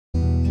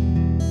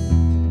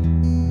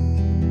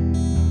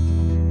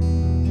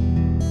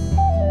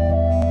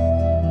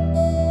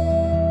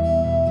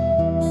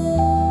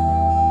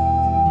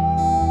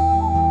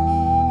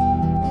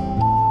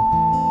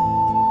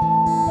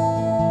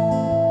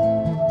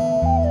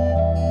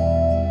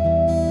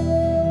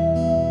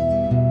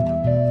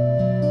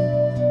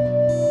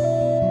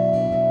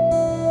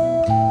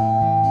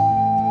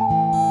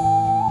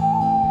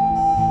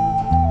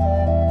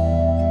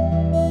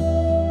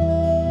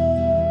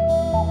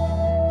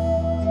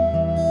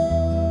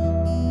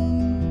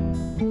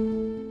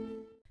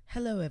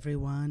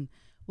everyone,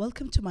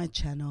 welcome to my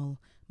channel.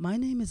 My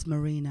name is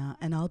Marina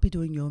and I'll be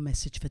doing your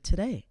message for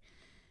today.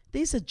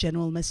 These are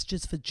general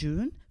messages for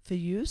June for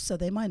you, so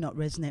they might not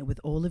resonate with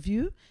all of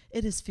you.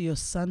 It is for your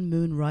sun,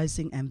 moon,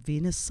 rising and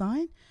Venus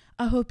sign.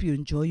 I hope you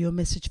enjoy your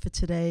message for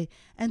today,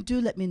 and do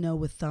let me know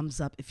with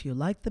thumbs up if you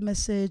like the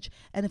message,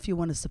 and if you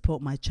want to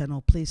support my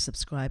channel, please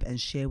subscribe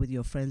and share with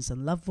your friends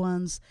and loved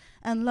ones,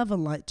 and love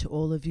and light to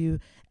all of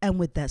you. And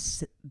with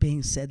that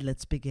being said,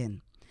 let's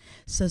begin.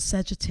 So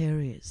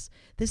Sagittarius,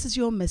 this is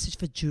your message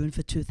for June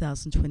for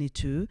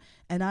 2022,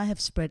 and I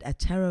have spread a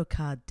tarot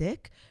card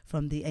deck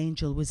from the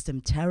Angel Wisdom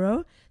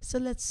Tarot. So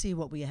let's see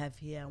what we have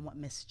here and what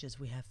messages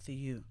we have for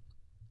you.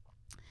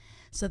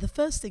 So the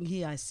first thing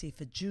here I see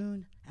for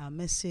June, our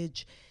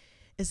message,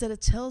 is that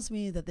it tells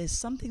me that there's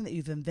something that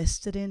you've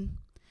invested in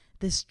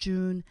this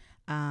June.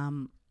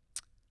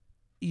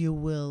 You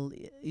will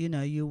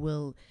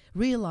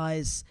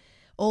realize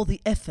all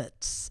the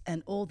efforts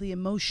and all the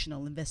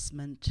emotional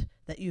investment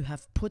that you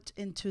have put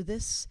into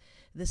this.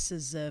 This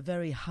is a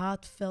very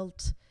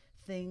heartfelt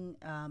thing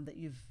that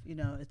you've,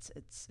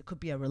 it could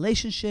be a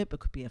relationship, it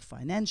could be a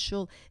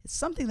financial, it's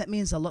something that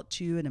means a lot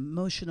to you, an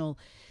emotional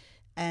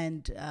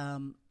and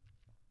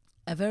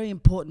a very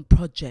important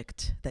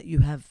project that you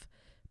have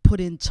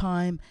put in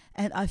time.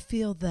 And I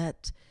feel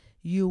that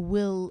you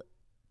will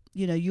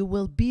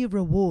be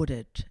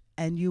rewarded,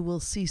 and you will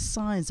see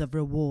signs of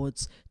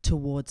rewards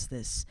towards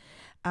this.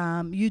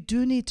 You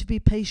do need to be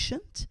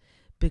patient,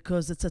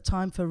 because it's a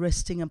time for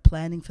resting and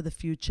planning for the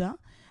future.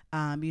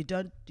 You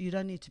don't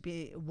need to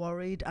be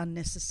worried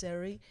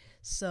unnecessary.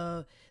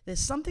 So there's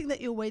something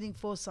that you're waiting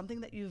for, something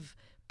that you've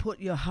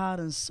put your heart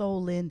and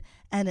soul in,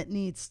 and it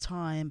needs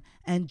time.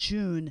 And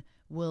June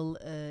will,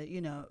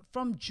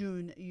 from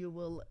June you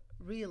will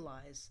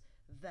realize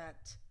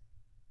that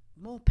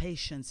more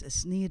patience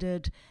is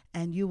needed,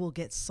 and you will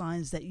get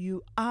signs that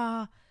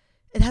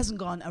it hasn't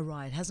gone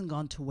awry, it hasn't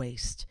gone to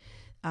waste.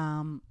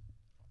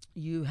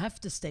 You have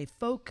to stay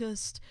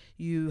focused,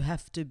 you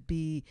have to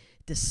be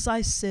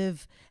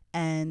decisive,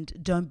 and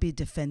don't be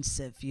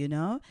defensive.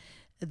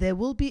 There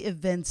will be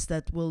events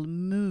that will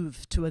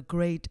move to a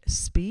great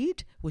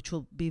speed, which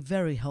will be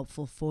very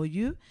helpful for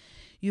you.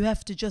 You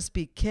have to just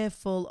be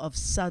careful of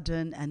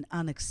sudden and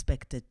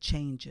unexpected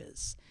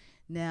changes.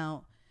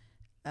 Now,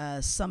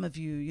 some of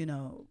you,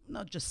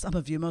 not just some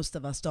of you, most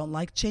of us don't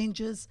like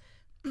changes,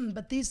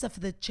 but these are for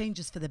the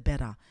changes for the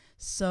better.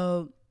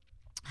 So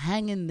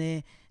hang in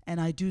there, and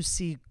I do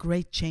see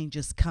great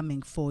changes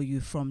coming for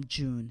you from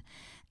June.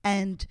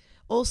 And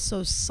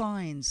also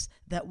signs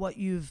that what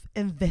you've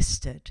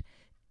invested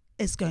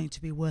is going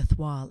to be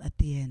worthwhile at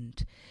the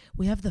end.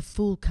 We have the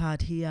Fool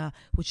card here,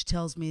 which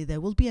tells me there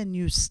will be a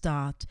new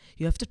start.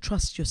 You have to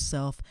trust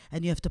yourself,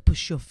 and you have to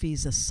push your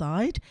fears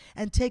aside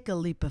and take a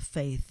leap of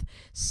faith.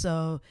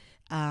 So,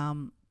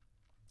 some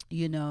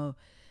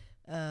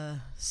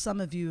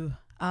of you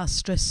are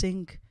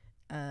stressing.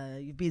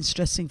 You've been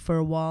stressing for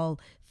a while.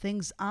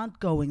 Things aren't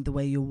going the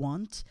way you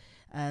want.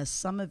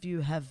 Some of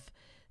you have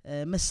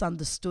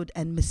misunderstood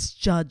and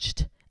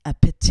misjudged a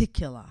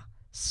particular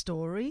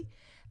story.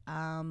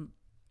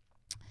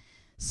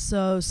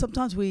 So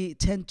sometimes we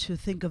tend to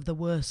think of the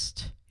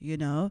worst,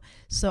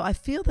 So I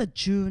feel that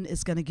June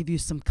is going to give you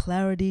some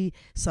clarity,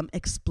 some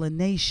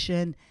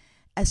explanation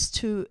as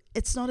to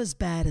it's not as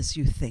bad as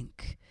you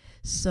think.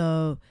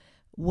 So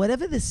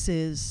whatever this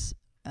is,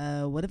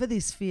 whatever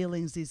these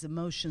feelings, these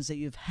emotions that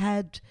you've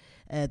had,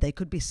 they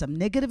could be some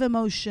negative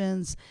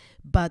emotions,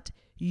 but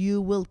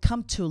you will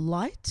come to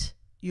light.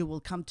 You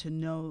will come to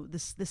know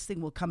this thing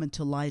will come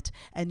into light,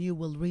 and you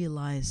will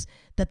realize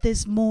that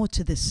there's more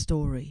to this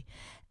story,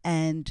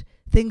 and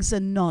things are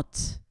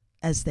not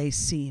as they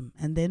seem,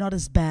 and they're not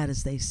as bad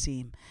as they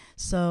seem.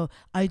 So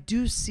I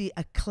do see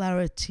a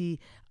clarity.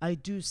 I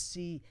do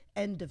see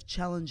end of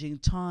challenging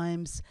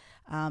times.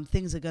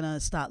 Things are going to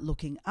start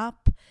looking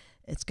up.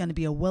 It's going to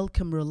be a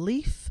welcome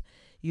relief.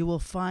 You will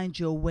find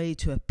your way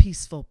to a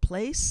peaceful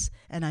place,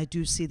 and I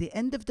do see the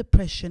end of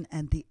depression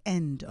and the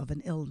end of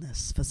an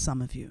illness for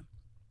some of you.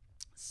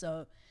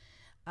 So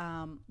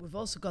we've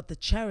also got the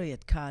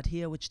Chariot card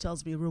here, which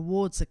tells me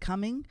rewards are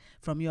coming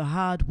from your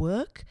hard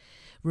work.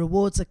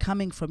 Rewards are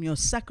coming from your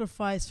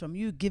sacrifice, from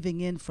you giving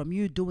in, from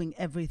you doing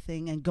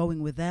everything and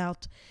going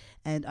without.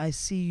 And I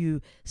see you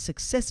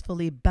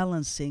successfully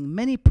balancing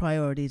many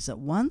priorities at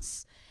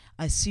once.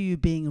 I see you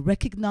being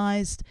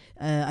recognized.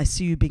 I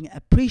see you being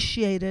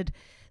appreciated.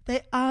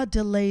 They are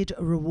delayed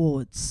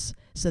rewards.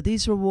 So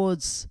these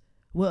rewards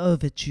were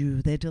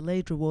overdue. They're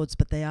delayed rewards,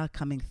 but they are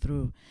coming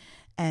through.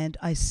 And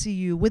I see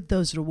you with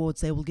those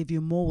rewards. They will give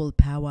you more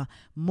willpower,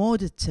 more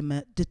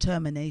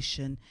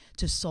determination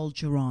to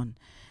soldier on.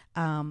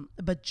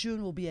 But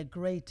June will be a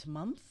great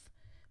month,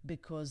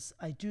 because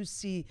I do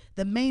see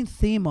the main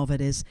theme of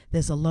it is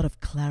there's a lot of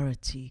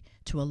clarity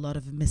to a lot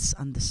of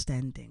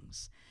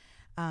misunderstandings.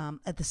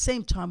 At the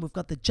same time, we've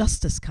got the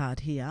Justice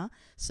card here.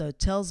 So it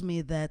tells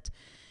me that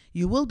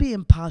you will be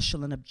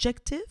impartial and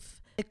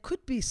objective. It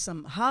could be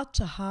some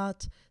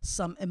heart-to-heart,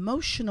 some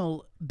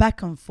emotional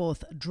back and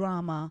forth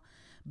drama,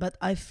 but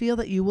I feel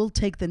that you will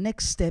take the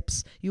next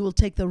steps. You will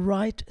take the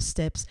right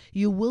steps.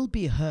 You will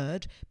be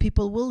heard.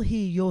 People will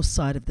hear your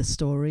side of the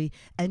story,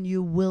 and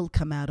you will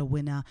come out a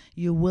winner.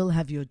 You will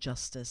have your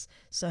justice.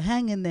 So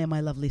hang in there,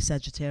 my lovely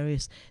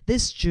Sagittarius.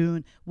 This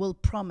June will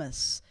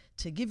promise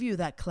to give you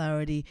that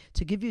clarity,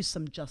 to give you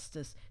some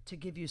justice, to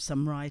give you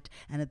some right.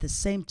 And at the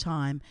same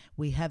time,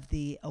 we have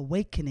the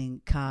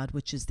awakening card,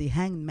 which is the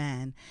Hanged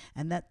Man.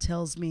 And that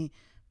tells me,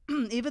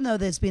 even though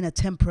there's been a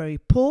temporary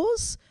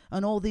pause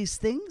on all these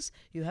things,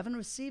 you haven't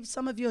received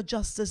some of your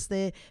justice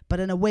there, but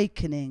an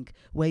awakening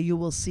where you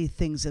will see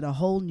things in a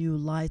whole new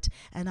light.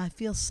 And I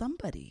feel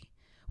somebody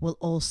will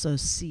also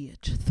see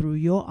it through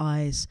your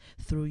eyes,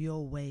 through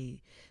your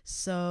way.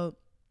 So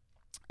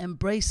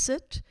embrace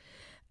it.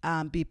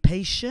 Be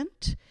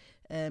patient.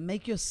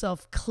 Make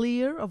yourself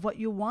clear of what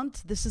you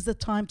want. This is the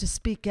time to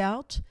speak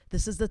out.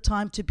 This is the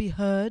time to be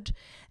heard.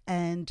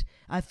 And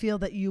I feel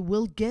that you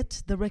will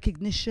get the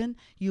recognition.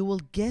 You will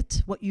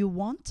get what you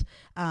want.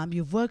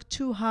 You've worked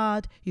too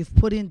hard. You've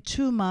put in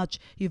too much.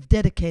 You've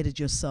dedicated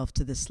yourself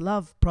to this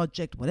love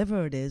project,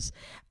 whatever it is.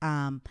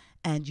 And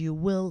you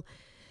will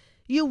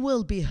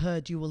be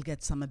heard. You will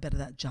get some bit of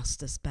that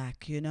justice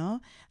back, you know.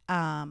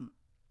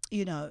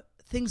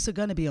 Things are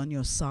going to be on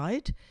your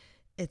side.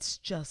 It's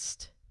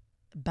just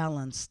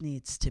balance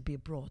needs to be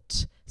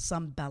brought,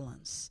 some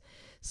balance.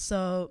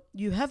 So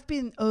you have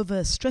been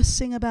over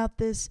stressing about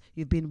this.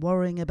 You've been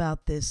worrying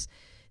about this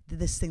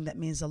thing that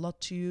means a lot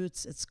to you.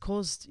 It's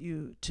caused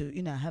you to,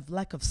 have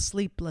lack of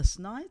sleepless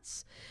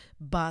nights.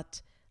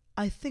 But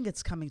I think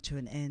it's coming to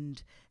an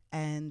end.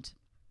 And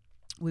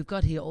we've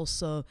got here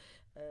also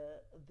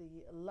the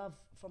love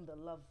from the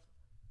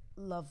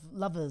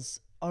lovers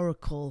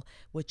oracle,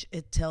 which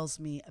it tells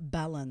me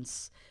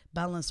balance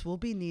will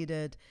be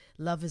needed.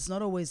 Love is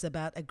not always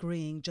about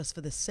agreeing just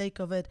for the sake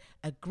of it.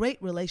 A great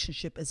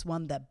relationship is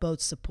one that both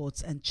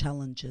supports and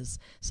challenges.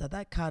 So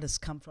that card has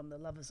come from the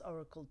lovers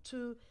oracle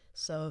too.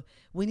 So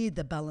we need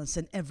the balance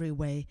in every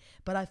way.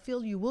 But I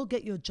feel you will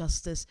get your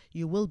justice.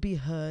 You will be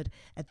heard.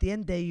 At the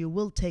end of the day, you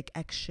will take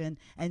action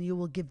and you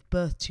will give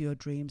birth to your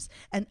dreams.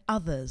 And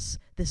others,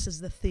 this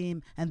is the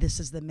theme and this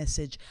is the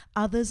message.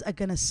 Others are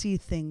going to see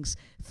things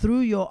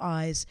through your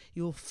eyes.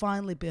 You will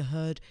finally be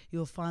heard. You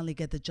will finally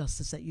get the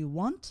justice that you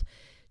want.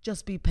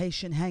 Just be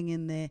patient. Hang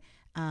in there.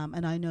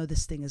 And I know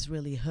this thing has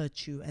really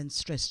hurt you and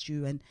stressed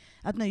you. And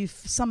I don't know,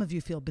 some of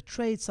you feel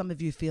betrayed. Some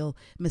of you feel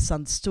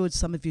misunderstood.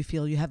 Some of you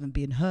feel you haven't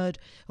been heard.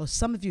 Or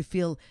some of you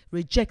feel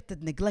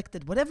rejected,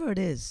 neglected, whatever it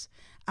is.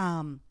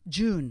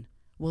 June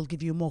will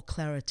give you more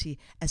clarity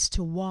as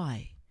to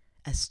why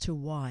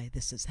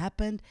this has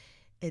happened.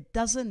 It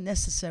doesn't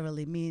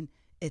necessarily mean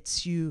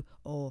it's you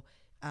or,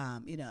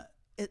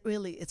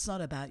 it's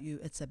not about you.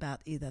 It's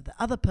about either the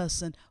other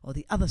person or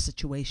the other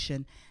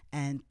situation,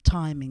 and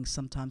timing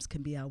sometimes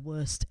can be our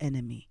worst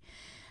enemy.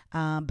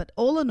 But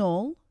all in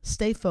all,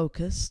 stay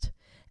focused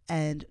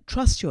and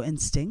trust your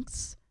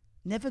instincts.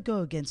 Never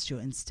go against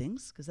your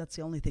instincts, because that's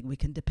the only thing we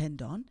can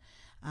depend on.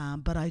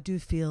 But I do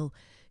feel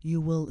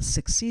you will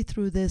succeed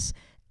through this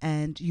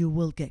and you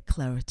will get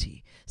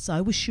clarity. So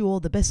I wish you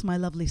all the best, my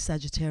lovely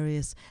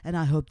Sagittarius, and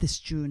I hope this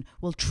June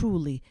will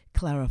truly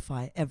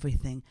clarify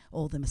everything,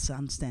 all the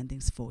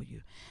misunderstandings for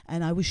you.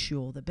 And I wish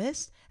you all the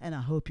best, and I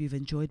hope you've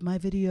enjoyed my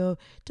video.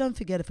 Don't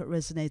forget, if it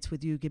resonates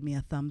with you, give me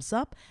a thumbs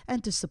up,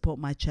 and to support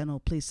my channel,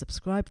 please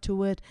subscribe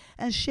to it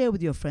and share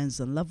with your friends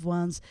and loved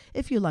ones.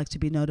 If you like to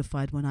be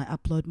notified when I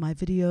upload my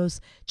videos,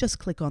 just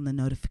click on the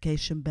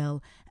notification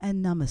bell.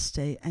 And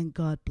namaste and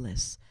God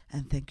bless,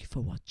 and thank you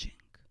for watching.